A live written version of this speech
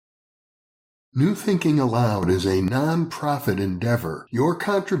New Thinking Aloud is a non-profit endeavor. Your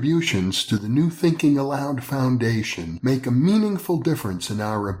contributions to the New Thinking Aloud Foundation make a meaningful difference in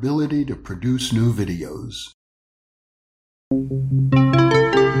our ability to produce new videos.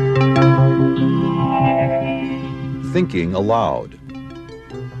 Thinking Aloud.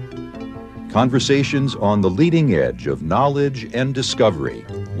 Conversations on the leading edge of knowledge and discovery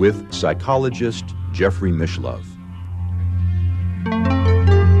with psychologist Jeffrey Mishlove.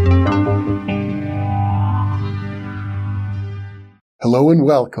 Hello and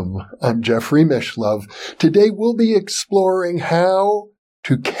welcome. I'm Jeffrey Mishlove. Today we'll be exploring how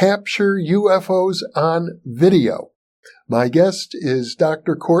to capture UFOs on video. My guest is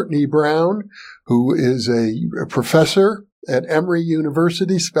Dr. Courtney Brown, who is a professor at Emory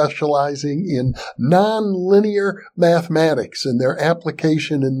University specializing in nonlinear mathematics and their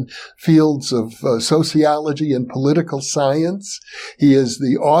application in fields of sociology and political science. He is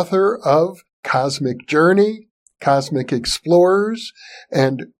the author of Cosmic Journey, Cosmic Explorers,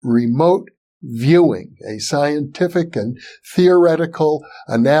 and Remote Viewing, a scientific and theoretical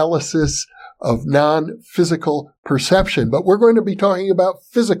analysis of non-physical perception. But we're going to be talking about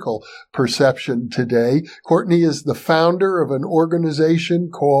physical perception today. Courtney is the founder of an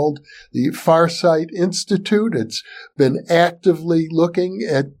organization called the Farsight Institute. It's been actively looking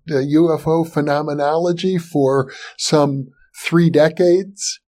at UFO phenomenology for some 3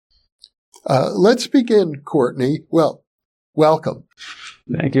 decades. Let's begin, Courtney. Well, welcome.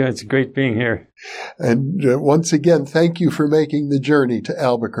 Thank you. It's great being here. And once again, thank you for making the journey to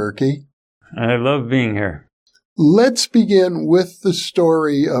Albuquerque. I love being here. Let's begin with the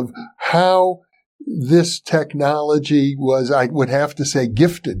story of how this technology was, I would have to say,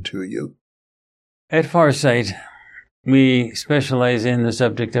 gifted to you. At Farsight, we specialize in the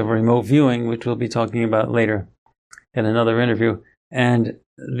subject of remote viewing, which we'll be talking about later in another interview. And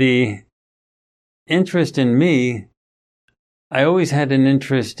the interest in me, I always had an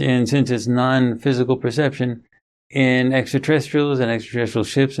interest in, since it's non-physical perception, in extraterrestrials and extraterrestrial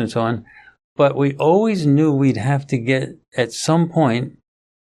ships and so on. But we always knew we'd have to get at some point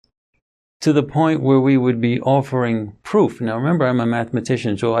to the point where we would be offering proof. Now remember, I'm a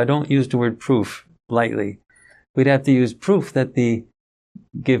mathematician, so I don't use the word proof lightly. We'd have to use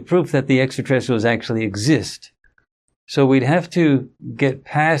give proof that the extraterrestrials actually exist. So we'd have to get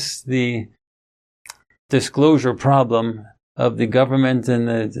past the disclosure problem of the government and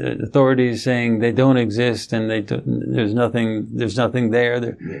the authorities saying they don't exist and there's nothing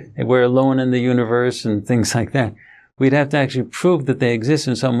there. We're alone in the universe and things like that. We'd have to actually prove that they exist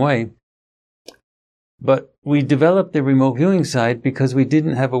in some way. But we developed the remote viewing side because we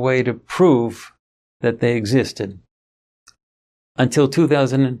didn't have a way to prove that they existed until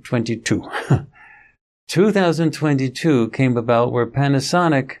 2022. 2022 came about where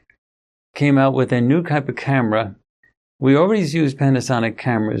Panasonic came out with a new type of camera. We always used Panasonic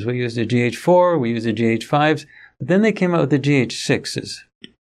cameras. We used the GH4, we used the GH5s, but then they came out with the GH6s.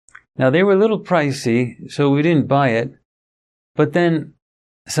 Now, they were a little pricey, so we didn't buy it, but then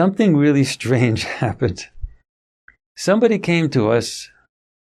something really strange happened. Somebody came to us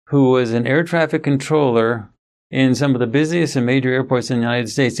who was an air traffic controller in some of the busiest and major airports in the United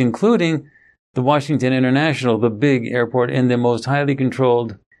States, including the Washington International, the big airport in the most highly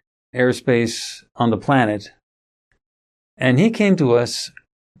controlled airspace on the planet. And he came to us.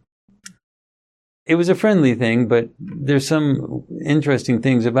 It was a friendly thing, but there's some interesting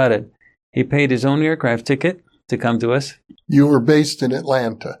things about it. He paid his own aircraft ticket to come to us. You were based in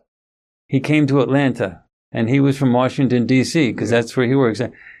Atlanta. He came to Atlanta, and he was from Washington, D.C., because that's where he works.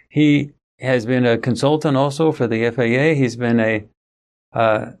 He has been a consultant also for the FAA. He's been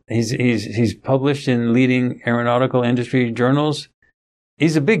he's published in leading aeronautical industry journals.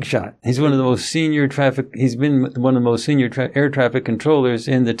 He's a big shot. He's one of the most senior he's been one of the most senior air traffic controllers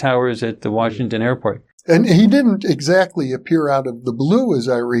in the towers at the Washington airport. And he didn't exactly appear out of the blue, as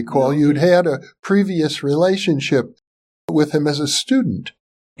I recall. You'd had a previous relationship with him as a student.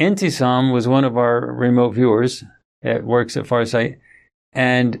 Intisam was one of our remote viewers that works at Farsight,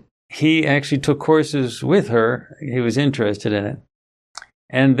 and he actually took courses with her. He was interested in it.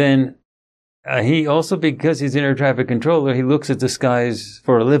 And then he also, because he's an air traffic controller, he looks at the skies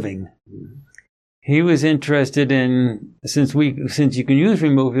for a living. He was interested in, since you can use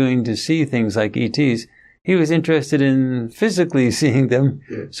remote viewing to see things like ETs, he was interested in physically seeing them.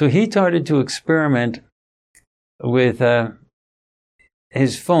 Yeah. So he started to experiment with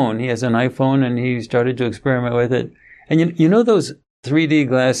his phone. He has an iPhone, and he started to experiment with it. And you know those 3D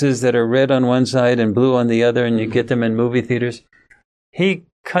glasses that are red on one side and blue on the other, and you get them in movie theaters? He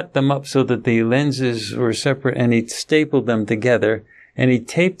cut them up so that the lenses were separate, and he stapled them together, and he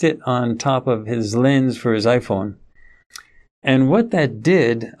taped it on top of his lens for his iPhone. And what that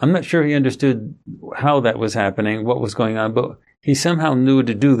did, I'm not sure he understood how that was happening, what was going on, but he somehow knew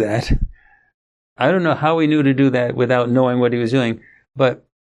to do that. I don't know how he knew to do that without knowing what he was doing, but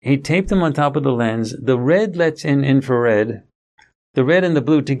he taped them on top of the lens. The red lets in infrared. The red and the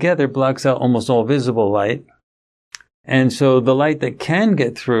blue together blocks out almost all visible light. And so the light that can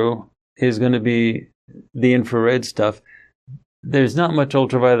get through is going to be the infrared stuff. There's not much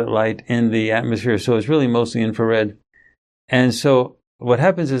ultraviolet light in the atmosphere, so it's really mostly infrared. And so what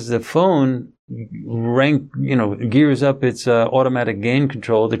happens is the phone gears up its automatic gain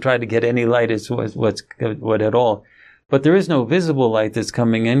control to try to get any light what at all. But there is no visible light that's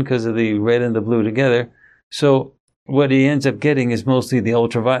coming in because of the red and the blue together. So what he ends up getting is mostly the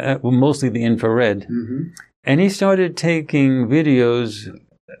ultraviolet, mostly the infrared. Mm-hmm. And he started taking videos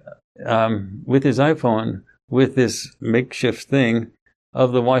with his iPhone with this makeshift thing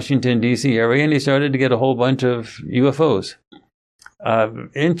of the Washington, D.C. area, and he started to get a whole bunch of UFOs.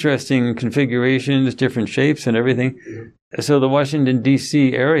 Interesting configurations, different shapes and everything. Mm-hmm. So the Washington,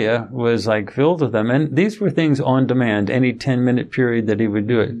 D.C. area was like filled with them. And these were things on demand, any 10-minute period that he would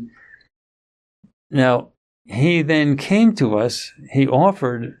do it. Now, he then came to us. He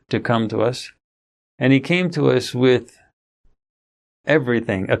offered to come to us. And he came to us with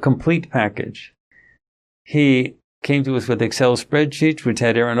everything, a complete package. He came to us with Excel spreadsheets, which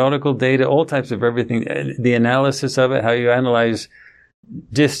had aeronautical data, all types of everything, the analysis of it, how you analyze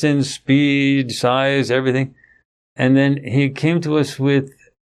distance, speed, size, everything. And then he came to us with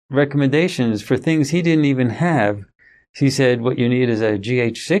recommendations for things he didn't even have. He said, what you need is a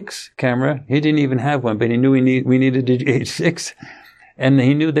GH6 camera. He didn't even have one, but he knew we needed a GH6. And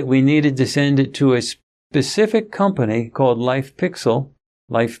he knew that we needed to send it to a specific company called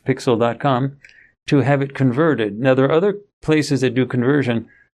lifepixel.com, to have it converted. Now, there are other places that do conversion.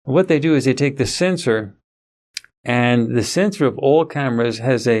 What they do is they take the sensor, and the sensor of all cameras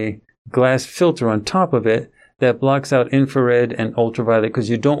has a glass filter on top of it that blocks out infrared and ultraviolet because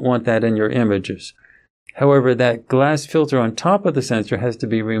you don't want that in your images. However, that glass filter on top of the sensor has to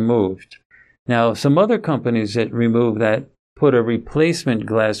be removed. Now, some other companies that remove that put a replacement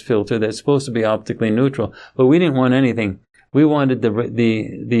glass filter that's supposed to be optically neutral, but we didn't want anything. We wanted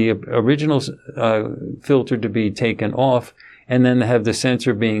the original filter to be taken off and then have the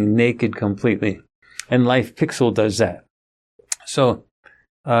sensor being naked completely. And LifePixel does that. So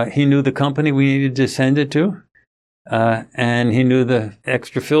he knew the company we needed to send it to, and he knew the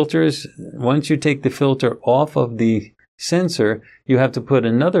extra filters. Once you take the filter off of the sensor, you have to put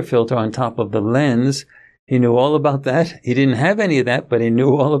another filter on top of the lens. He knew all about that. He didn't have any of that, but he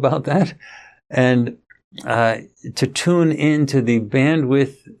knew all about that. And to tune into the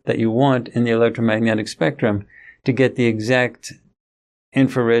bandwidth that you want in the electromagnetic spectrum to get the exact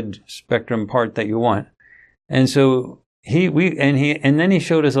infrared spectrum part that you want. And so then he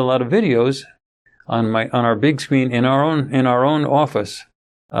showed us a lot of videos on our big screen in our own office,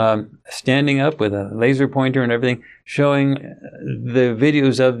 standing up with a laser pointer and everything, showing the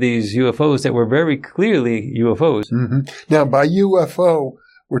videos of these UFOs that were very clearly UFOs. Mm-hmm. Now, by UFO,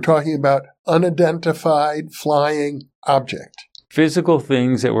 we're talking about unidentified flying object. Physical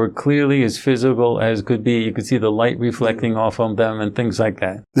things that were clearly as physical as could be. You could see the light reflecting off of them and things like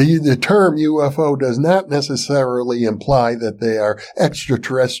that. The term UFO does not necessarily imply that they are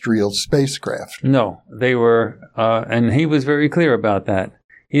extraterrestrial spacecraft. No, they were, and he was very clear about that.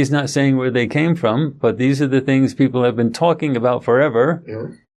 He's not saying where they came from, but these are the things people have been talking about forever,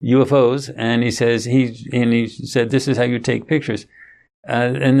 UFOs. And he said, this is how you take pictures.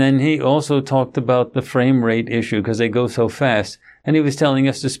 And then he also talked about the frame rate issue because they go so fast. And he was telling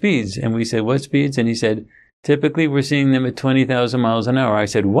us the speeds. And we said, what speeds? And he said, typically we're seeing them at 20,000 miles an hour. I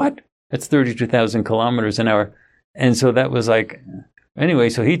said, what? That's 32,000 kilometers an hour. And so that was like, anyway,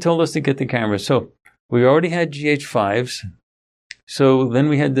 so he told us to get the camera. So we already had GH5s. So then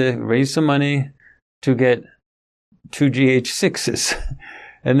we had to raise some money to get 2 GH6s.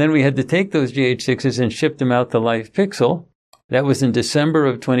 And then we had to take those GH6s and ship them out to LifePixel. That was in December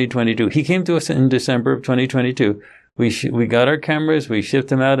of 2022. He came to us in December of 2022. We got our cameras. We shipped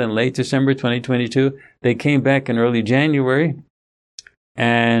them out in late December 2022. They came back in early January.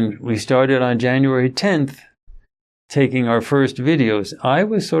 And we started on January 10th taking our first videos. I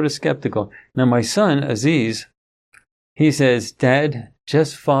was sort of skeptical. Now, my son, Aziz, he says, Dad,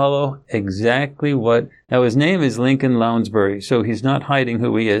 just follow exactly what... Now, his name is Lincoln Lounsbury, so he's not hiding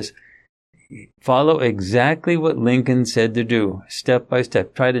who he is. Follow exactly what Lincoln said to do, step by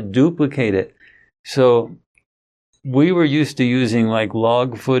step. Try to duplicate it. So we were used to using like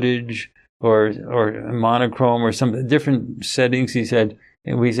log footage or monochrome or some different settings. He said,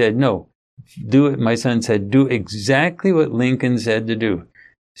 and we said, no, do it. My son said, do exactly what Lincoln said to do.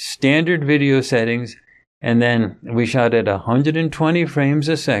 Standard video settings. And then we shot at 120 frames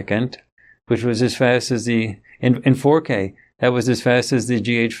a second, which was as fast as in 4K. That was as fast as the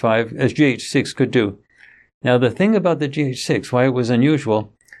GH6 could do. Now, the thing about the GH6, why it was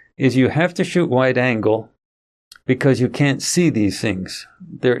unusual, is you have to shoot wide angle because you can't see these things.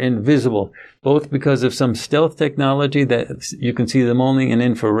 They're invisible, both because of some stealth technology that you can see them only in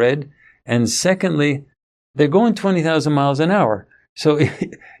infrared, and secondly, they're going 20,000 miles an hour. So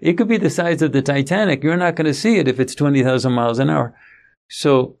it could be the size of the Titanic. You're not going to see it if it's 20,000 miles an hour.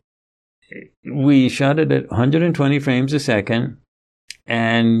 So we shot it at 120 frames a second,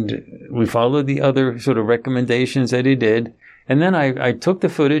 and we followed the other sort of recommendations that he did. And then I took the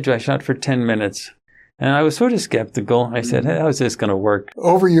footage. I shot for 10 minutes. And I was sort of skeptical. I said, hey, how's this going to work?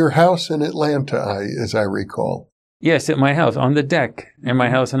 Over your house in Atlanta, as I recall. Yes, at my house, on the deck in my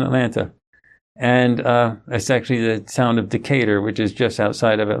house in Atlanta. And it's actually the town of Decatur, which is just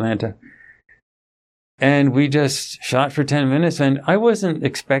outside of Atlanta. And we just shot for 10 minutes, and I wasn't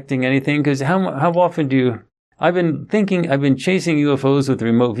expecting anything, because how often do you... I've been chasing UFOs with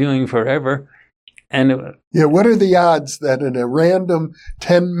remote viewing forever. And yeah, what are the odds that in a random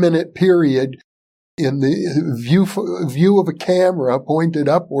 10-minute period, in the view of a camera pointed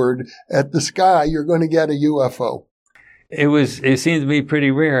upward at the sky, you're going to get a UFO? It seemed to be pretty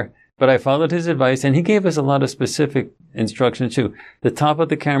rare, but I followed his advice, and he gave us a lot of specific instructions too. The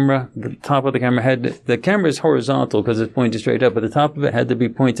camera is horizontal because it's pointed straight up, but the top of it had to be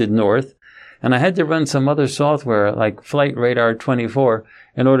pointed north. And I had to run some other software like Flight Radar 24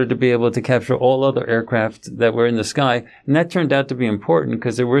 in order to be able to capture all other aircraft that were in the sky. And that turned out to be important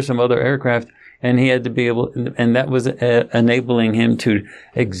because there were some other aircraft, and he had to be able, and that was enabling him to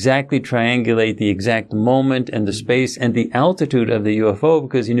exactly triangulate the exact moment and the space and the altitude of the UFO,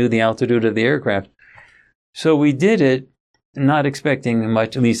 because he knew the altitude of the aircraft. So we did it, not expecting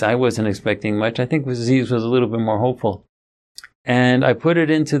much. At least I wasn't expecting much. I think Aziz was a little bit more hopeful. And I put it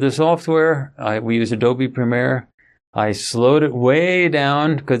into the software. We used Adobe Premiere. I slowed it way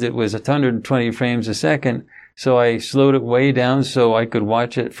down because it was 120 frames a second. So I slowed it way down so I could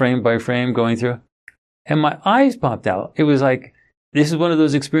watch it frame by frame going through. And my eyes popped out. It was like, this is one of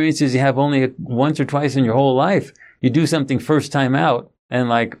those experiences you have only once or twice in your whole life. You do something first time out, and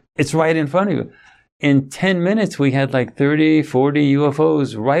like, it's right in front of you. In 10 minutes, we had like 30, 40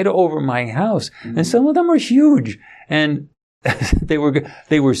 UFOs right over my house. Mm-hmm. And some of them were huge. And they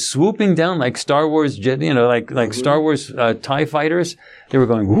were swooping down like Star Wars like Star Wars TIE fighters. They were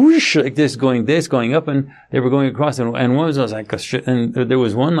going whoosh like this, going up, and they were going across. And one was like and there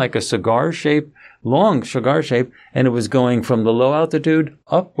was one like a long cigar shape, and it was going from the low altitude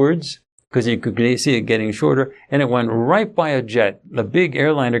upwards because you could see it getting shorter, and it went right by a jet, a big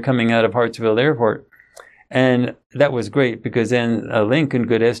airliner coming out of Hartsfield Airport. And that was great because then Lincoln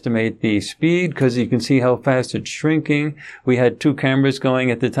could estimate the speed because you can see how fast it's shrinking. We had 2 cameras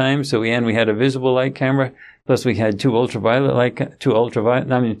going at the time. So we had a visible light camera, plus we had 2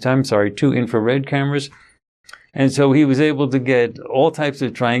 infrared cameras. And so he was able to get all types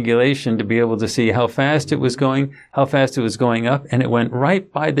of triangulation to be able to see how fast it was going up. And it went right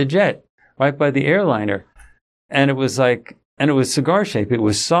by the jet, right by the airliner. And it was cigar shape. It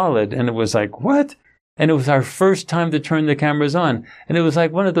was solid. And it was like, what? And it was our first time to turn the cameras on. And it was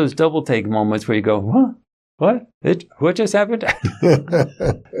like one of those double take moments where you go, what? What just happened?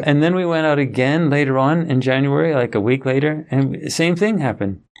 And then we went out again later on in January, like a week later, and the same thing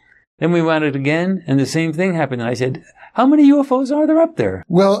happened. Then we went out again, and the same thing happened. And I said, how many UFOs are there up there?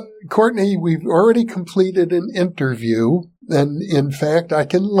 Well, Courtney, we've already completed an interview. And in fact, I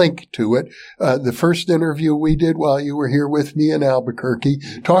can link to it. The first interview we did while you were here with me in Albuquerque,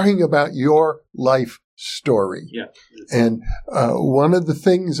 talking about your life story. Yeah. And one of the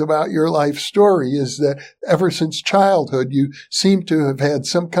things about your life story is that ever since childhood, you seem to have had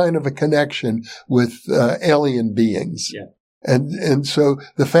some kind of a connection with alien beings. Yeah. And so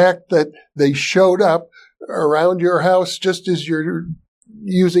the fact that they showed up around your house just as you're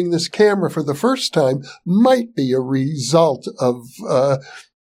using this camera for the first time might be a result of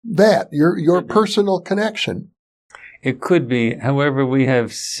that, your personal connection. It could be. However, we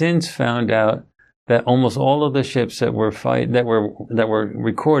have since found out that almost all of the ships that were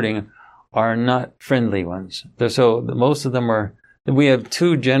recording are not friendly ones. So most of them are. We have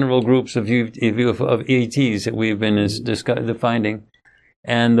 2 general groups of ETs that we've been finding,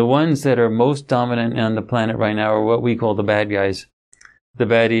 and the ones that are most dominant on the planet right now are what we call the bad guys. The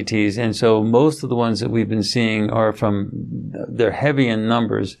bad ETs. And so most of the ones that we've been seeing they're heavy in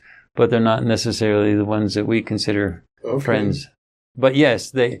numbers, but they're not necessarily the ones that we consider friends. But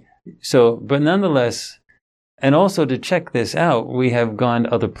yes, but nonetheless, and also to check this out, we have gone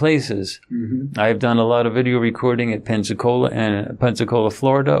to other places. Mm-hmm. I've done a lot of video recording at Pensacola,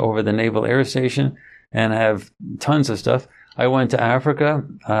 Florida, over the Naval Air Station, and I have tons of stuff. I went to Africa,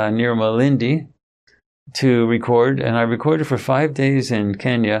 near Malindi, to record, and I recorded for 5 days in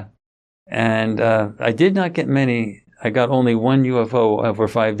Kenya, and I did not get many. I got only one UFO over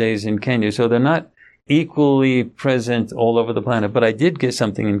 5 days in Kenya, so they're not equally present all over the planet, but I did get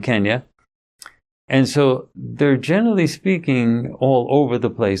something in Kenya. And so they're generally speaking all over the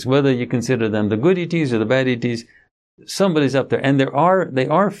place, whether you consider them the good ETs or the bad ETs, somebody's up there. And they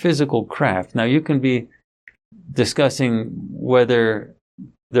are physical craft. Now, you can be discussing whether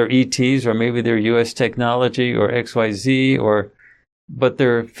they're ETs or maybe they're US technology or XYZ, but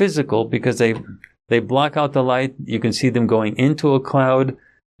they're physical because they block out the light. You can see them going into a cloud.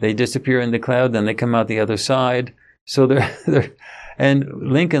 They disappear in the cloud, then they come out the other side. So they're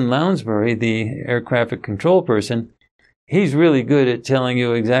and Lincoln Lounsbury, the air traffic control person, he's really good at telling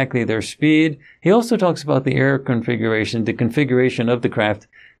you exactly their speed. He also talks about the air configuration, the configuration of the craft,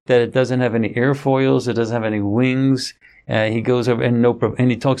 that it doesn't have any airfoils, it doesn't have any wings. He goes over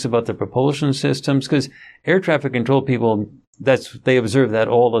and he talks about the propulsion systems, because air traffic control people, they observe that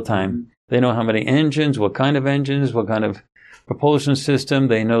all the time. They know how many engines, what kind of propulsion system.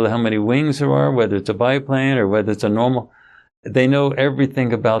 They know how many wings there are, whether it's a biplane or whether it's a normal. They know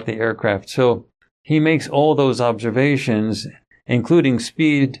everything about the aircraft. So he makes all those observations, including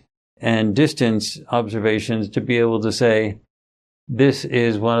speed and distance observations, to be able to say, this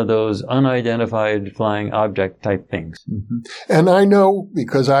is one of those unidentified flying object type things. Mm-hmm. And I know,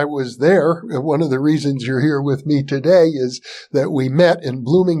 because I was there, one of the reasons you're here with me today is that we met in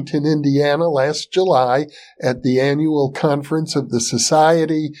Bloomington, Indiana last July at the annual conference of the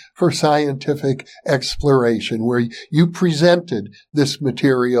Society for Scientific Exploration, where you presented this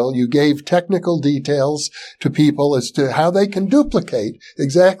material. You gave technical details to people as to how they can duplicate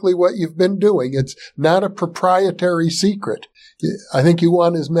exactly what you've been doing. It's not a proprietary secret. I think you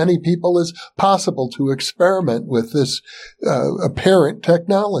want as many people as possible to experiment with this apparent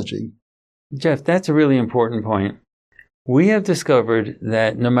technology. Jeff, that's a really important point. We have discovered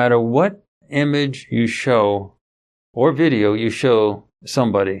that no matter what image you show or video you show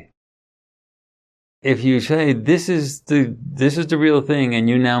somebody, if you say this is the real thing, and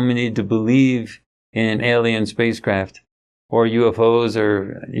you now need to believe in alien spacecraft or UFOs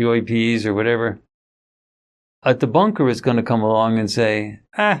or UAPs or whatever, a debunker is going to come along and say,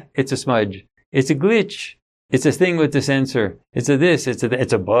 it's a smudge, it's a glitch, it's a thing with the sensor, it's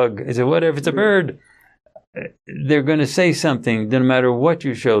a bug, it's a whatever, it's a bird. They're going to say something no matter what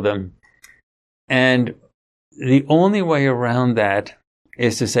you show them. And the only way around that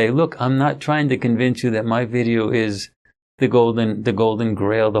is to say, look, I'm not trying to convince you that my video is the golden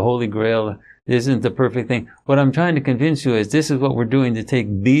grail, the holy grail. This isn't the perfect thing. What I'm trying to convince you is this is what we're doing to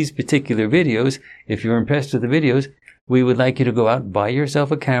take these particular videos. If you're impressed with the videos, we would like you to go out and buy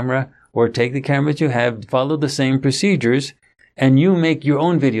yourself a camera, or take the cameras you have, follow the same procedures, and you make your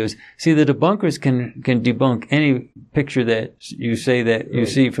own videos. See, the debunkers can debunk any picture that you say that you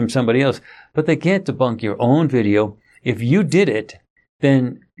see from somebody else, but they can't debunk your own video. If you did it,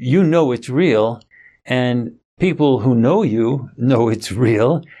 then you know it's real, and people who know you know it's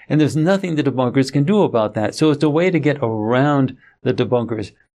real, and there's nothing the debunkers can do about that. So it's a way to get around the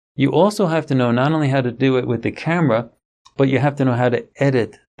debunkers. You also have to know not only how to do it with the camera, but you have to know how to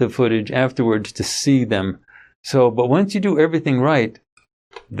edit the footage afterwards to see them. But once you do everything right,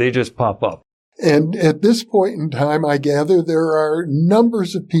 they just pop up. And at this point in time, I gather there are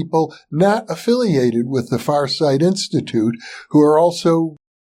numbers of people not affiliated with the Farsight Institute who are also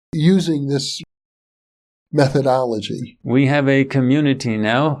using this methodology. We have a community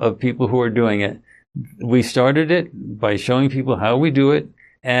now of people who are doing it. We started it by showing people how we do it.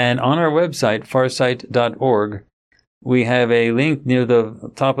 And on our website, farsight.org, we have a link near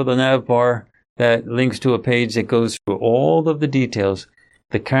the top of the nav bar that links to a page that goes through all of the details,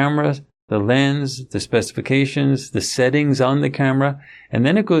 the camera, the lens, the specifications, the settings on the camera, and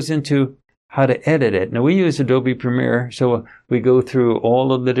then it goes into how to edit it. Now, we use Adobe Premiere, so we go through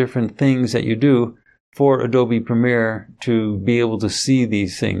all of the different things that you do for Adobe Premiere to be able to see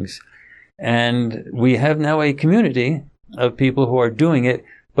these things. And we have now a community of people who are doing it,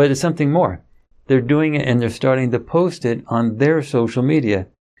 but it's something more. They're doing it and they're starting to post it on their social media.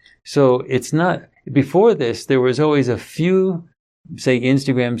 So it's not, before this, there was always a few, say,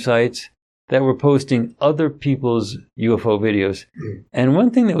 Instagram sites that were posting other people's UFO videos. Mm. And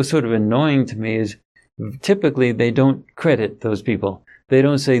one thing that was sort of annoying to me is typically they don't credit those people. They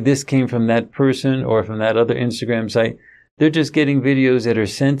don't say this came from that person or from that other Instagram site. They're just getting videos that are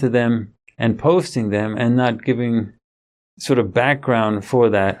sent to them and posting them and not giving sort of background for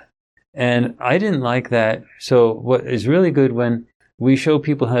that. And I didn't like that. So what is really good when we show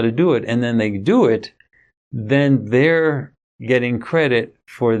people how to do it and then they do it, then they're getting credit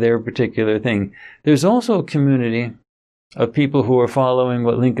for their particular thing. There's also a community of people who are following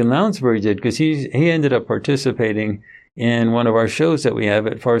what Lincoln Lounsbury did, because he ended up participating in one of our shows that we have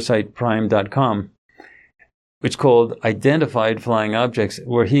at farsightprime.com, which is called Identified Flying Objects,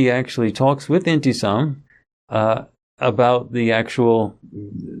 where he actually talks with Intisam about the actual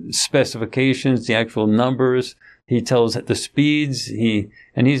specifications, the actual numbers. He tells the speeds.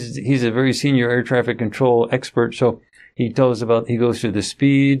 He's a very senior air traffic control expert, so he goes through the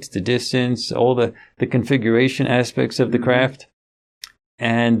speeds, the distance, all the configuration aspects of the craft,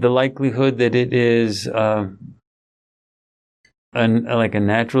 and the likelihood that it is like a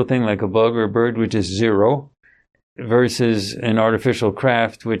natural thing, like a bug or a bird, which is 0, versus an artificial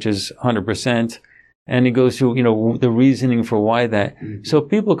craft, which is 100%. And he goes through, the reasoning for why that. Mm-hmm. So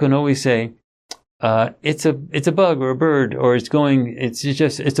people can always say, it's a bug or a bird, or it's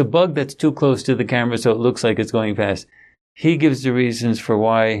a bug that's too close to the camera, so it looks like it's going fast. He gives the reasons for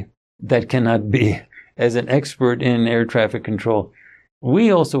why that cannot be, as an expert in air traffic control.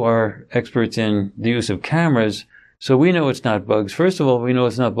 We also are experts in the use of cameras, so we know it's not bugs. First of all, we know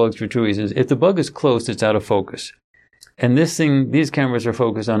it's not bugs for 2 reasons. If the bug is close, it's out of focus. And these cameras are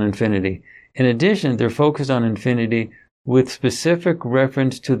focused on infinity. In addition, they're focused on infinity with specific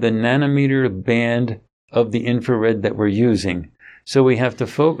reference to the nanometer band of the infrared that we're using. So we have to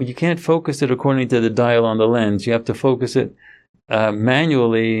you can't focus it according to the dial on the lens. You have to focus it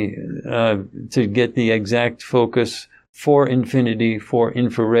manually to get the exact focus for infinity, for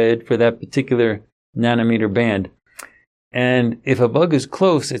infrared, for that particular nanometer band. And if a bug is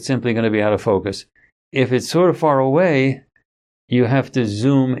close, it's simply going to be out of focus. If it's sort of far away, you have to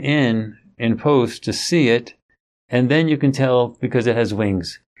zoom in post to see it, and then you can tell because it has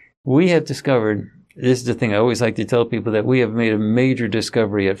wings. We have discovered, this is the thing I always like to tell people, that we have made a major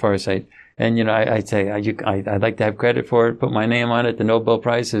discovery at Farsight. And, I'd say I'd like to have credit for it, put my name on it. The Nobel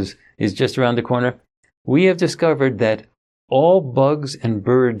Prize is just around the corner. We have discovered that all bugs and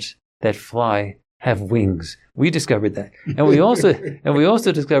birds that fly have wings. We discovered that. And we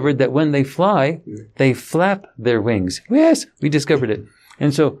also discovered that when they fly, they flap their wings. Yes, we discovered it.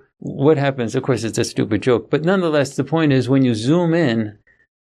 And so what happens, of course, it's a stupid joke, but nonetheless, the point is when you zoom in,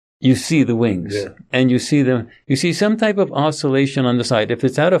 you see the wings, and you see some type of oscillation on the side. If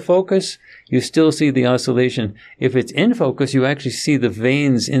it's out of focus, you still see the oscillation. If it's in focus, you actually see the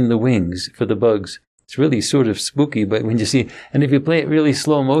veins in the wings for the bugs. It's really sort of spooky, but when you see, and if you play it really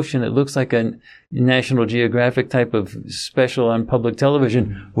slow motion, it looks like a National Geographic type of special on public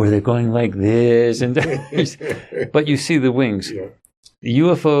television where they're going like this, and but you see the wings. Yeah.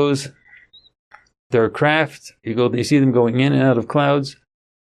 UFOs, they're a craft. You see them going in and out of clouds.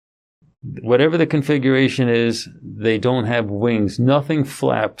 Whatever the configuration is, they don't have wings. Nothing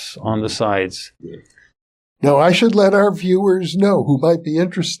flaps on the sides. Now, I should let our viewers know who might be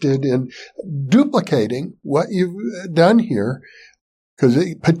interested in duplicating what you've done here, because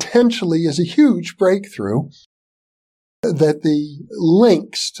it potentially is a huge breakthrough, that the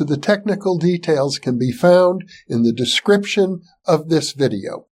links to the technical details can be found in the description of this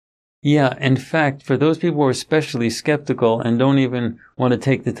video. Yeah, in fact, for those people who are especially skeptical and don't even want to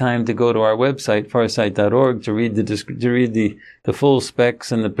take the time to go to our website, farsight.org, to read the full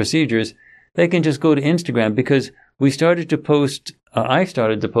specs and the procedures, they can just go to Instagram, because I started to post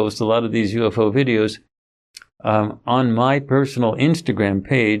a lot of these UFO videos on my personal Instagram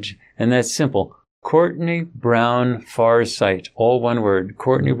page, and that's simple. Courtney Brown Farsight, all one word,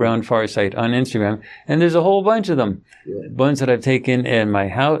 Courtney Brown Farsight on Instagram. And there's a whole bunch of them. Yeah. Ones that I've taken in my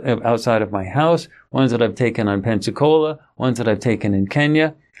house, outside of my house, ones that I've taken on Pensacola, ones that I've taken in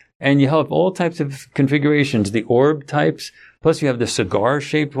Kenya. And you have all types of configurations, the orb types, plus you have the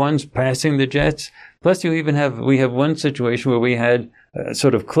cigar-shaped ones passing the jets. Plus we have one situation where we had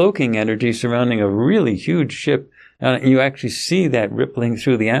sort of cloaking energy surrounding a really huge ship. And you actually see that rippling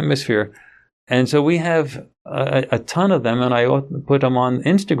through the atmosphere. And so we have a ton of them, and I put them on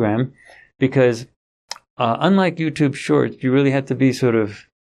Instagram because unlike YouTube Shorts, you really have to be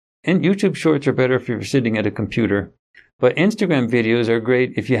and YouTube Shorts are better if you're sitting at a computer. But Instagram videos are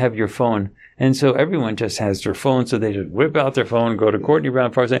great if you have your phone. And so everyone just has their phone, so they just whip out their phone, go to Courtney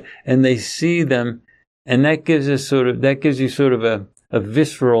Brown Farsight, and they see them. And that gives you sort of a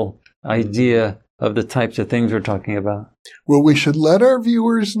visceral idea of the types of things we're talking about. Well, we should let our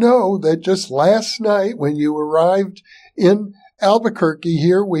viewers know that just last night when you arrived in Albuquerque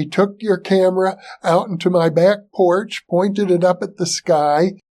here, we took your camera out into my back porch, pointed it up at the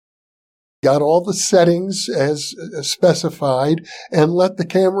sky, got all the settings as specified, and let the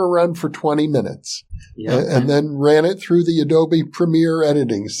camera run for 20 minutes. Yeah. And then ran it through the Adobe Premiere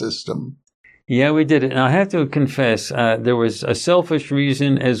editing system. Yeah, we did it. And I have to confess, there was a selfish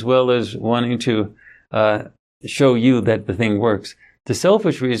reason as well as wanting to show you that the thing works. The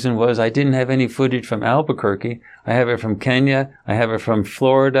selfish reason was I didn't have any footage from Albuquerque. I have it from Kenya. I have it from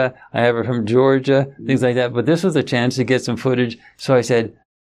Florida. I have it from Georgia, things like that. But this was a chance to get some footage. So I said,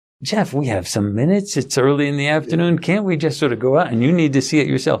 Jeff, we have some minutes. It's early in the afternoon. Can't we just sort of go out and you need to see it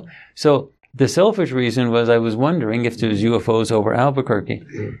yourself? So the selfish reason was I was wondering if there was UFOs over Albuquerque.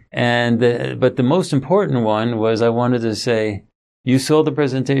 But the most important one was I wanted to say, you saw the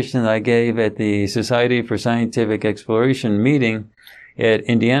presentation that I gave at the Society for Scientific Exploration meeting at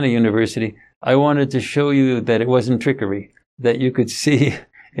Indiana University. I wanted to show you that it wasn't trickery, that you could see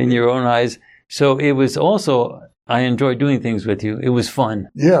in your own eyes. So it was also, I enjoyed doing things with you. It was fun.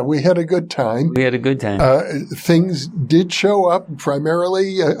 Yeah, we had a good time. We had a good time. Things did show up,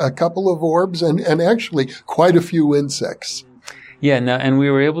 primarily a couple of orbs and actually quite a few insects. Yeah, and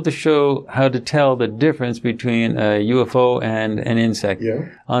we were able to show how to tell the difference between a UFO and an insect. Yeah.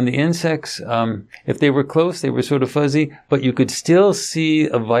 On the insects, if they were close, they were sort of fuzzy, but you could still see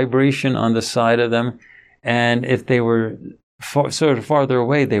a vibration on the side of them. And if they were sort of farther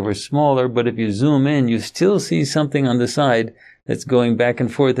away, they were smaller, but if you zoom in, you still see something on the side that's going back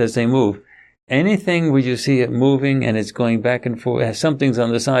and forth as they move. Anything where you see it moving and it's going back and forth, something's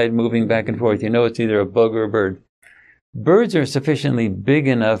on the side moving back and forth, you know it's either a bug or a bird. Birds are sufficiently big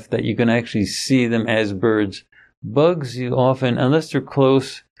enough that you can actually see them as birds. Bugs, you often, unless they're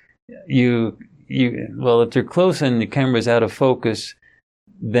close, if they're close and the camera's out of focus,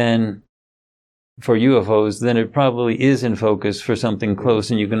 then for UFOs, then it probably is in focus for something close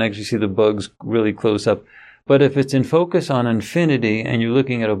and you can actually see the bugs really close up. But if it's in focus on infinity and you're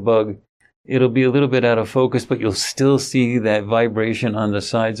looking at a bug, it'll be a little bit out of focus, but you'll still see that vibration on the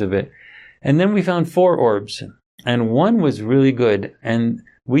sides of it. And then we found 4 orbs. And one was really good, and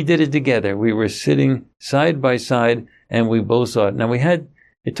we did it together. We were sitting side by side, and we both saw it. Now,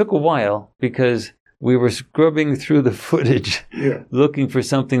 it took a while because we were scrubbing through the footage, looking for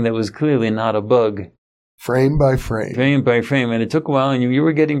something that was clearly not a bug. Frame by frame. Frame by frame. And it took a while, and you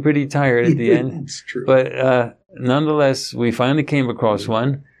were getting pretty tired at the end. It's true. But nonetheless, we finally came across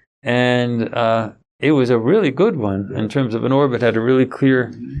one, and it was a really good one in terms of an orb. It had a really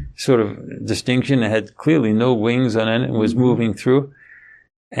clear sort of distinction. It had clearly no wings on it. It was moving through.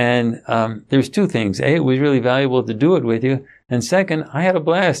 And there's 2 things. A, it was really valuable to do it with you. And second, I had a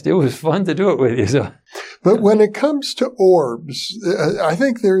blast. It was fun to do it with you. So. But when it comes to orbs, I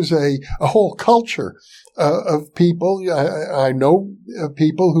think there's a whole culture of people. I know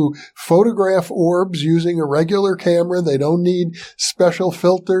people who photograph orbs using a regular camera. They don't need special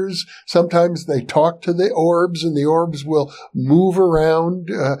filters. Sometimes they talk to the orbs and the orbs will move around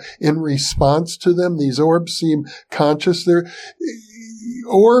in response to them. These orbs seem conscious.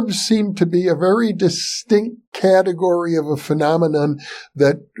 Orbs seem to be a very distinct category of a phenomenon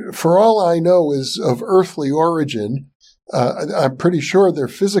that, for all I know, is of earthly origin. I'm pretty sure they're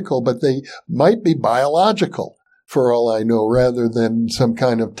physical, but they might be biological, for all I know, rather than some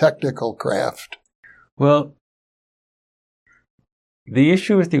kind of technical craft. Well, the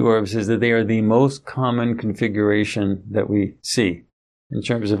issue with the orbs is that they are the most common configuration that we see in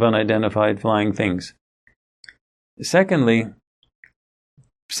terms of unidentified flying things. Secondly,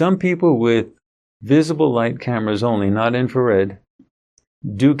 some people with visible light cameras only, not infrared,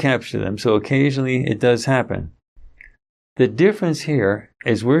 do capture them. So occasionally it does happen. The difference here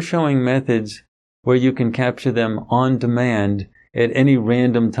is we're showing methods where you can capture them on demand at any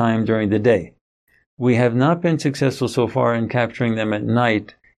random time during the day. We have not been successful so far in capturing them at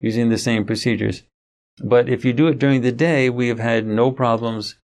night using the same procedures. But if you do it during the day, we have had no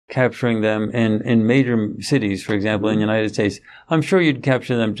problems capturing them in major cities, for example, in the United States. I'm sure you'd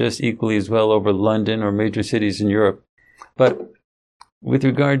capture them just equally as well over London or major cities in Europe. But with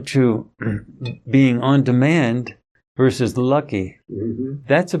regard to being on demand versus lucky,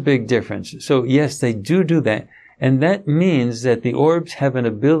 that's a big difference. So yes, they do that. And that means that the orbs have an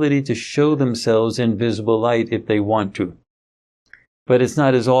ability to show themselves in visible light if they want to. But it's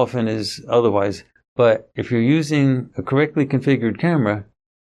not as often as otherwise. But if you're using a correctly configured camera,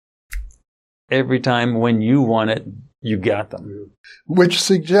 every time when you want it, you got them. Which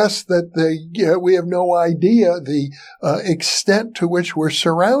suggests that we have no idea the extent to which we're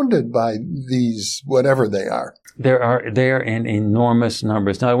surrounded by these, whatever they are. They are in enormous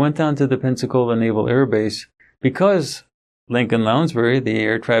numbers. Now, I went down to the Pensacola Naval Air Base because Lincoln Lounsbury, the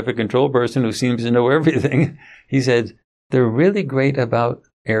air traffic control person who seems to know everything, he said, they're really great about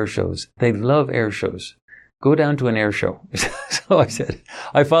air shows. They love air shows. Go down to an air show. So I said,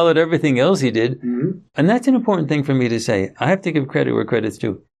 I followed everything else he did. Mm-hmm. And that's an important thing for me to say. I have to give credit where credit's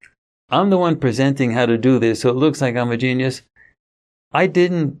due. I'm the one presenting how to do this, so it looks like I'm a genius. I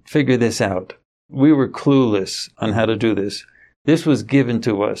didn't figure this out. We were clueless on how to do this. This was given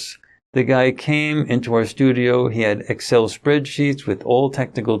to us. The guy came into our studio. He had Excel spreadsheets with all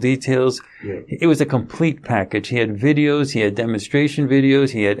technical details. Yeah. It was a complete package. He had videos. He had demonstration videos.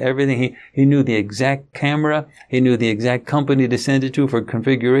 He had everything. He knew the exact camera. He knew the exact company to send it to for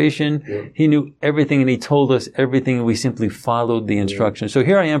configuration. Yeah. He knew everything, and he told us everything, and we simply followed the instructions. Yeah. So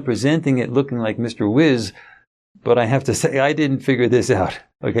here I am presenting it looking like Mr. Whiz, but I have to say I didn't figure this out.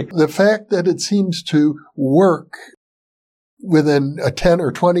 Okay. The fact that it seems to work within a 10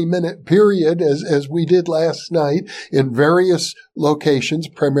 or 20 minute period, as we did last night in various locations,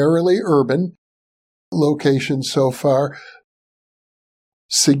 primarily urban locations so far,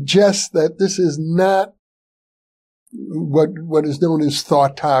 suggests that this is not what is known as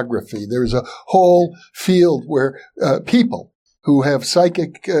thoughtography. There's a whole field where people who have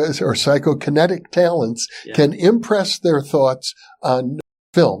psychic or psychokinetic talents can impress their thoughts on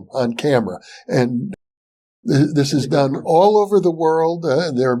film, on camera. And this is done all over the world.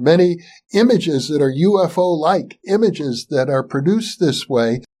 There are many images that are UFO-like, images that are produced this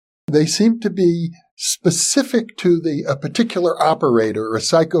way. They seem to be specific to a particular operator or a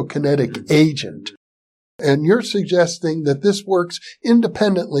psychokinetic agent. And you're suggesting that this works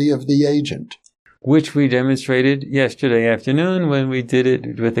independently of the agent. Which we demonstrated yesterday afternoon when we did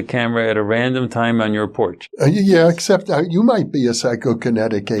it with a camera at a random time on your porch. Yeah, except you might be a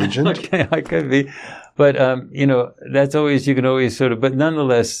psychokinetic agent. Okay, I could be. But, that's always, you can always sort of, but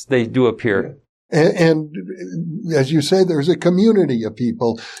nonetheless, they do appear. And as you say, there's a community of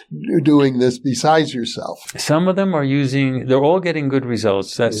people doing this besides yourself. Some of them they're all getting good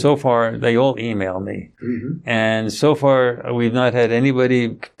results. So far, they all email me. Mm-hmm. And so far, we've not had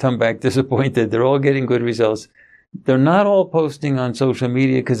anybody come back disappointed. They're all getting good results. They're not all posting on social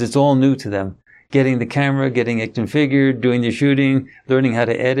media because it's all new to them. Getting the camera, getting it configured, doing the shooting, learning how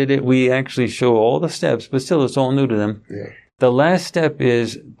to edit it. We actually show all the steps, but still it's all new to them. Yeah. The last step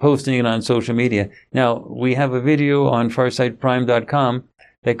is posting it on social media. Now, we have a video on farsightprime.com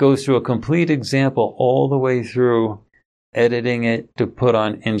that goes through a complete example all the way through editing it to put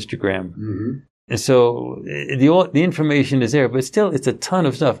on Instagram. Mm-hmm. And so the information is there, but still it's a ton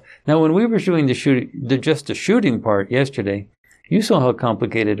of stuff. Now, when we were doing the shooting part yesterday, you saw how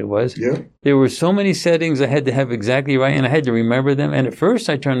complicated it was. Yeah. There were so many settings I had to have exactly right, and I had to remember them. And at first,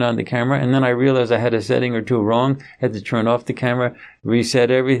 I turned on the camera, and then I realized I had a setting or two wrong. Had to turn off the camera,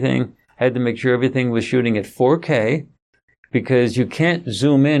 reset everything. Had to make sure everything was shooting at 4K, because you can't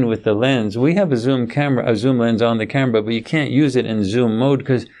zoom in with the lens. We have a zoom lens on the camera, but you can't use it in zoom mode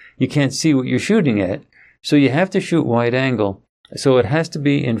because you can't see what you're shooting at. So you have to shoot wide angle. So it has to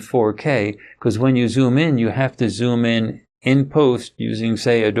be in 4K, because when you zoom in, you have to zoom in post using,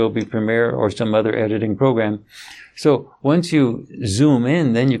 say, Adobe Premiere or some other editing program. So once you zoom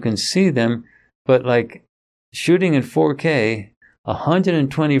in, then you can see them. But like shooting in 4K,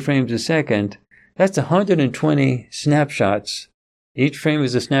 120 frames a second, that's 120 snapshots. Each frame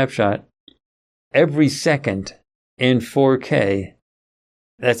is a snapshot. Every second in 4K,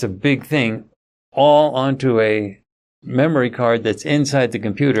 that's a big thing, all onto a memory card that's inside the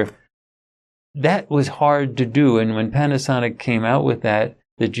computer. That was hard to do, and when Panasonic came out with that,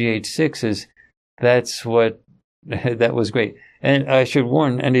 the GH6s, that was great. And I should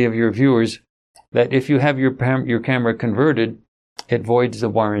warn any of your viewers that if you have your camera converted, it voids the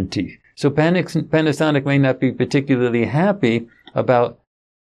warranty. So Panasonic may not be particularly happy about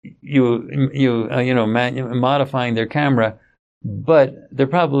modifying their camera, but they're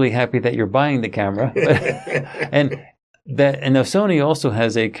probably happy that you're buying the camera. And now Sony also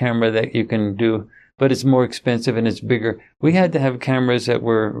has a camera that you can do, but it's more expensive and it's bigger. We had to have cameras that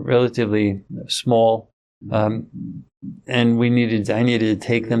were relatively small, and I needed to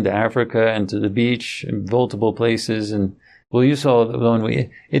take them to Africa and to the beach and multiple places. And well, you saw the one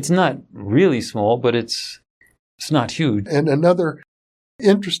it's not really small, but it's not huge. And another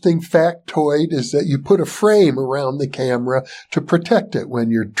interesting factoid is that you put a frame around the camera to protect it when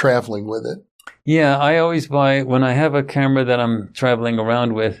you're traveling with it. Yeah, I always when I have a camera that I'm traveling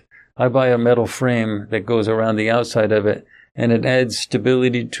around with, I buy a metal frame that goes around the outside of it, and it adds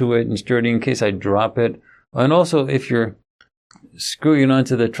stability to it and sturdy in case I drop it. And also, if you're screwing it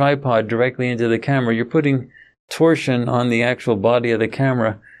onto the tripod directly into the camera, you're putting torsion on the actual body of the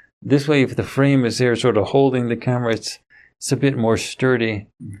camera. This way, if the frame is there sort of holding the camera, it's it's a bit more sturdy.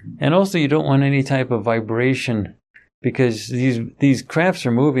 And also you don't want any type of vibration because these crafts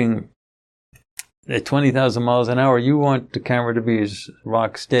are moving at 20,000 miles an hour. You want the camera to be as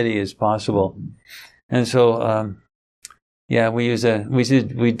rock steady as possible. And so,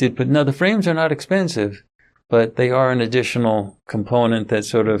 we did put, now the frames are not expensive, but they are an additional component that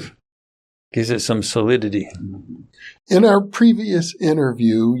sort of gives it some solidity. In our previous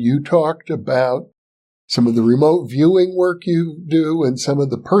interview, you talked about some of the remote viewing work you do and some of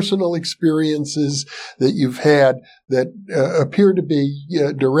the personal experiences that you've had that appear to be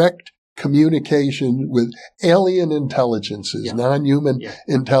direct communication with alien intelligences, non-human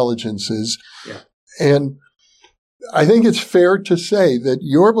intelligences. Yeah. And I think it's fair to say that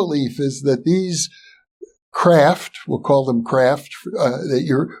your belief is that these craft, we'll call them craft, that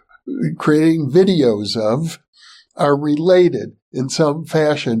you're creating videos of, are related in some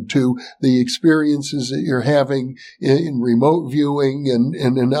fashion to the experiences that you're having in remote viewing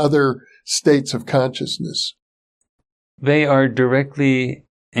and in other states of consciousness. They are directly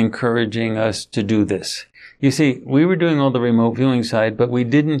encouraging us to do this. You see, we were doing all the remote viewing side, but we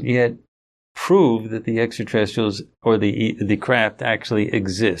didn't yet prove that the extraterrestrials or the craft actually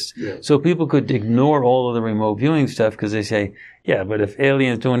exist. Yeah. So people could ignore all of the remote viewing stuff because they say, yeah, but if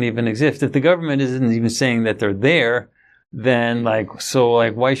aliens don't even exist, if the government isn't even saying that they're there, then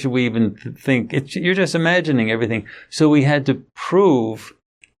why should we even think you're just imagining everything? So we had to prove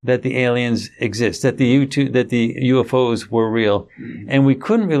that the aliens exist, that the UFOs were real. Mm-hmm. And we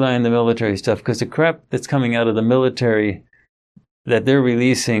couldn't rely on the military stuff because the crap that's coming out of the military, that they're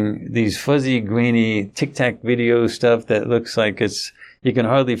releasing these fuzzy, grainy, tic-tac video stuff that looks like you can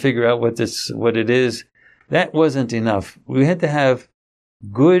hardly figure out what it is. That wasn't enough. We had to have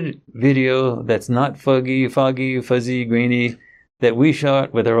good video that's not foggy, fuzzy, grainy, that we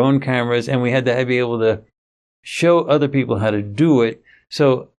shot with our own cameras, and we had to be able to show other people how to do it.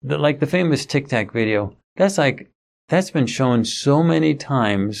 So, like the famous Tic Tac video, that's been shown so many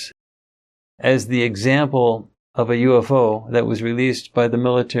times as the example of a UFO that was released by the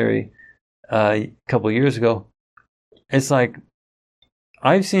military a couple of years ago. It's like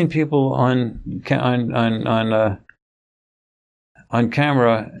I've seen people on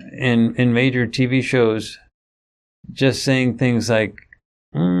camera in major TV shows just saying things like,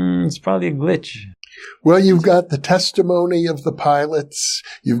 "It's probably a glitch." Well, you've got the testimony of the pilots.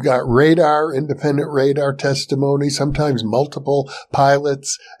 You've got independent radar testimony, sometimes multiple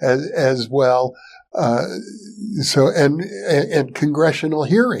pilots as well. And congressional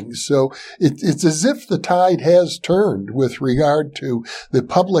hearings. So it's as if the tide has turned with regard to the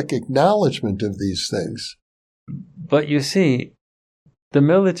public acknowledgement of these things. But you see, the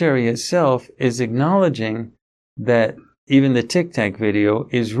military itself is acknowledging that even the Tic Tac video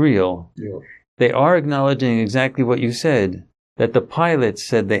is real. Yeah. They are acknowledging exactly what you said, that the pilots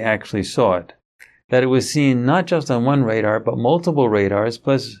said they actually saw it, that it was seen not just on one radar, but multiple radars,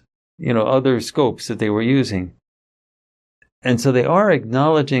 plus, other scopes that they were using. And so they are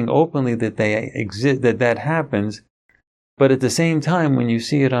acknowledging openly that they exist, that happens. But at the same time, when you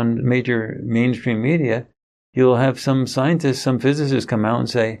see it on major mainstream media, you'll have some scientists, some physicists come out and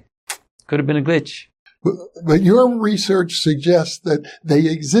say, could have been a glitch. But your research suggests that they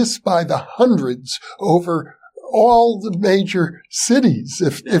exist by the hundreds over all the major cities,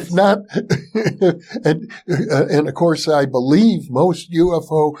 if not, and of course I believe most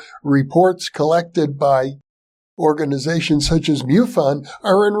UFO reports collected by organizations such as MUFON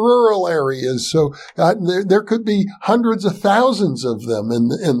are in rural areas. So there could be hundreds of thousands of them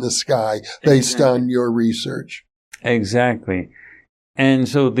in the sky based on your research. Exactly. And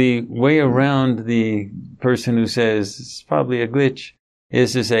so the way around the person who says it's probably a glitch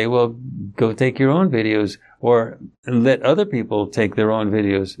is to say, well, go take your own videos or let other people take their own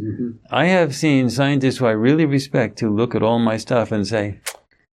videos. Mm-hmm. I have seen scientists who I really respect who look at all my stuff and say,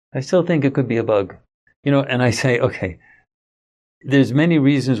 I still think it could be a bug. And I say, okay, there's many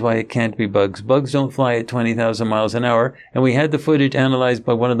reasons why it can't be bugs. Bugs don't fly at 20,000 miles an hour. And we had the footage analyzed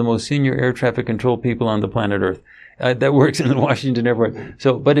by one of the most senior air traffic control people on the planet Earth that works in the Washington airport.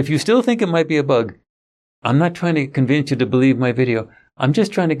 So, but if you still think it might be a bug, I'm not trying to convince you to believe my video. I'm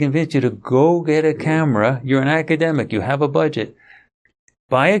just trying to convince you to go get a camera. You're an academic. You have a budget.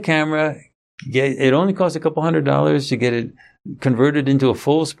 Buy a camera. It only costs $200 to get it converted into a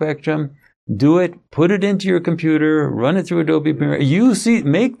full spectrum. Do it, put it into your computer, run it through Adobe Premiere. You see,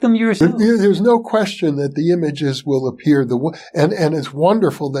 make them yourself. There's no question that the images will appear. And it's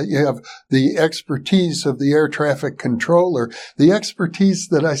wonderful that you have the expertise of the air traffic controller. The expertise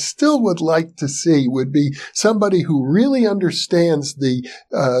that I still would like to see would be somebody who really understands the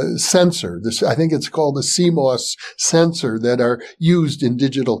sensor. I think it's called a CMOS sensor that are used in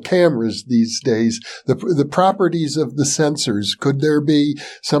digital cameras these days. The properties of the sensors. Could there be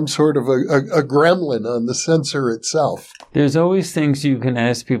some sort of a gremlin on the sensor itself? There's always things you can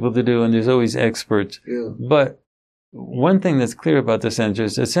ask people to do, and there's always experts. Yeah. But one thing that's clear about the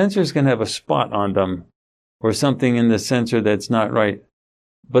sensors can have a spot on them or something in the sensor that's not right.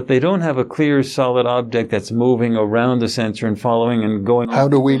 But they don't have a clear, solid object that's moving around the sensor and following and going. How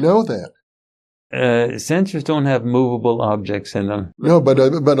do we know that? Sensors don't have movable objects in them. No, but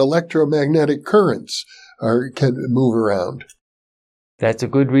electromagnetic currents can move around. That's a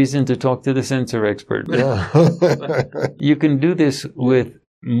good reason to talk to the sensor expert. Yeah. You can do this with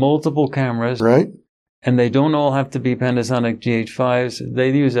multiple cameras. Right. And they don't all have to be Panasonic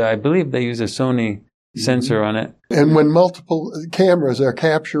GH5s. I believe they use a Sony sensor on it. And when multiple cameras are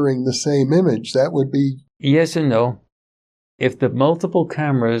capturing the same image, that would be... Yes and no. If the multiple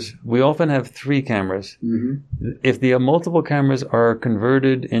cameras, we often have 3 cameras. Mm-hmm. If the multiple cameras are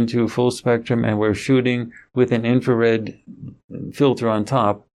converted into full spectrum and we're shooting with an infrared filter on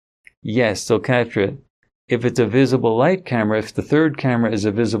top, yes, they'll capture it. If it's a visible light camera, if the third camera is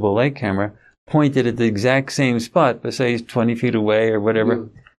a visible light camera, pointed at the exact same spot, but say 20 feet away or whatever,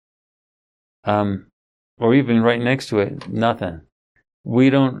 or even right next to it, nothing.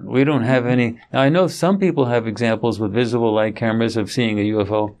 We don't have any. Now, I know some people have examples with visible light cameras of seeing a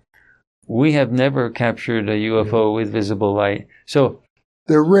UFO. We have never captured a UFO with visible light. So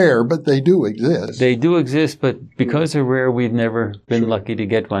they're rare, but they do exist. They do exist, but because they're rare, we've never been lucky to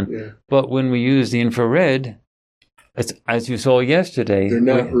get one. Yeah. But when we use the infrared, as you saw yesterday, they're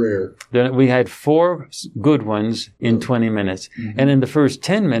not rare. We had 4 good ones in 20 minutes. Mm-hmm. And in the first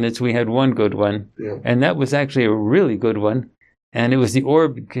 10 minutes, we had 1 good one. Yeah. And that was actually a really good one. And it was the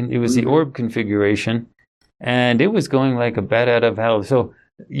orb. It was the orb configuration, and it was going like a bat out of hell. So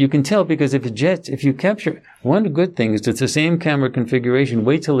you can tell because if you capture, one good thing is it's the same camera configuration.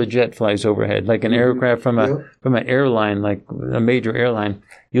 Wait till a jet flies overhead, like an aircraft from an airline, like a major airline.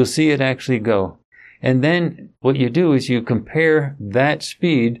 You'll see it actually go. And then what you do is you compare that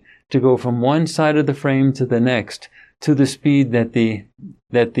speed to go from one side of the frame to the next to the speed that the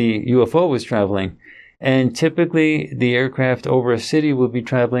UFO was traveling. And typically, the aircraft over a city will be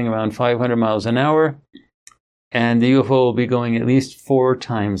traveling around 500 miles an hour, and the UFO will be going at least 4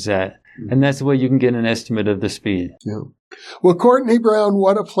 times that. And that's the way you can get an estimate of the speed. Yeah. Well, Courtney Brown,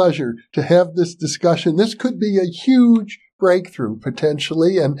 what a pleasure to have this discussion. This could be a huge breakthrough,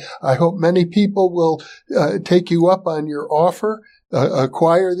 potentially, and I hope many people will take you up on your offer,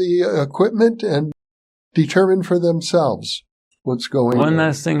 acquire the equipment, and determine for themselves what's going on. One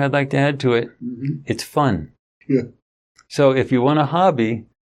last thing I'd like to add to it. Mm-hmm. It's fun. Yeah. So if you want a hobby,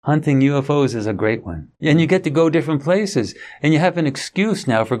 hunting UFOs is a great one. And you get to go different places. And you have an excuse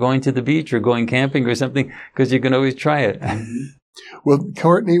now for going to the beach or going camping or something because you can always try it. Mm-hmm. Well,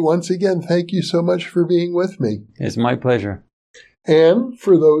 Courtney, once again, thank you so much for being with me. It's my pleasure. And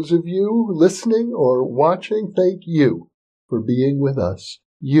for those of you listening or watching, thank you for being with us.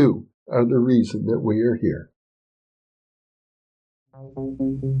 You are the reason that we are here.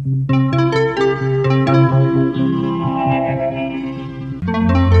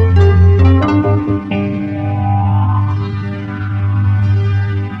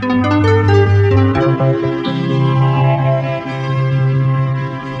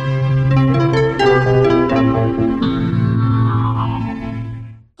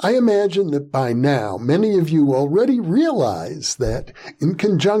 I imagine that by now many of you already realize that in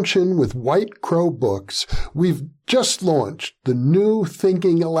conjunction with White Crow Books, we've just launched the new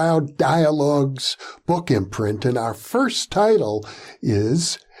Thinking Aloud Dialogues book imprint, and our first title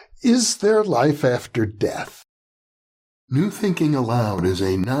is There Life After Death? New Thinking Aloud is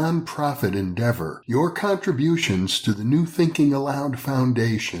a non-profit endeavor. Your contributions to the New Thinking Aloud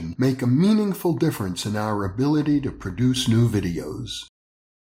Foundation make a meaningful difference in our ability to produce new videos.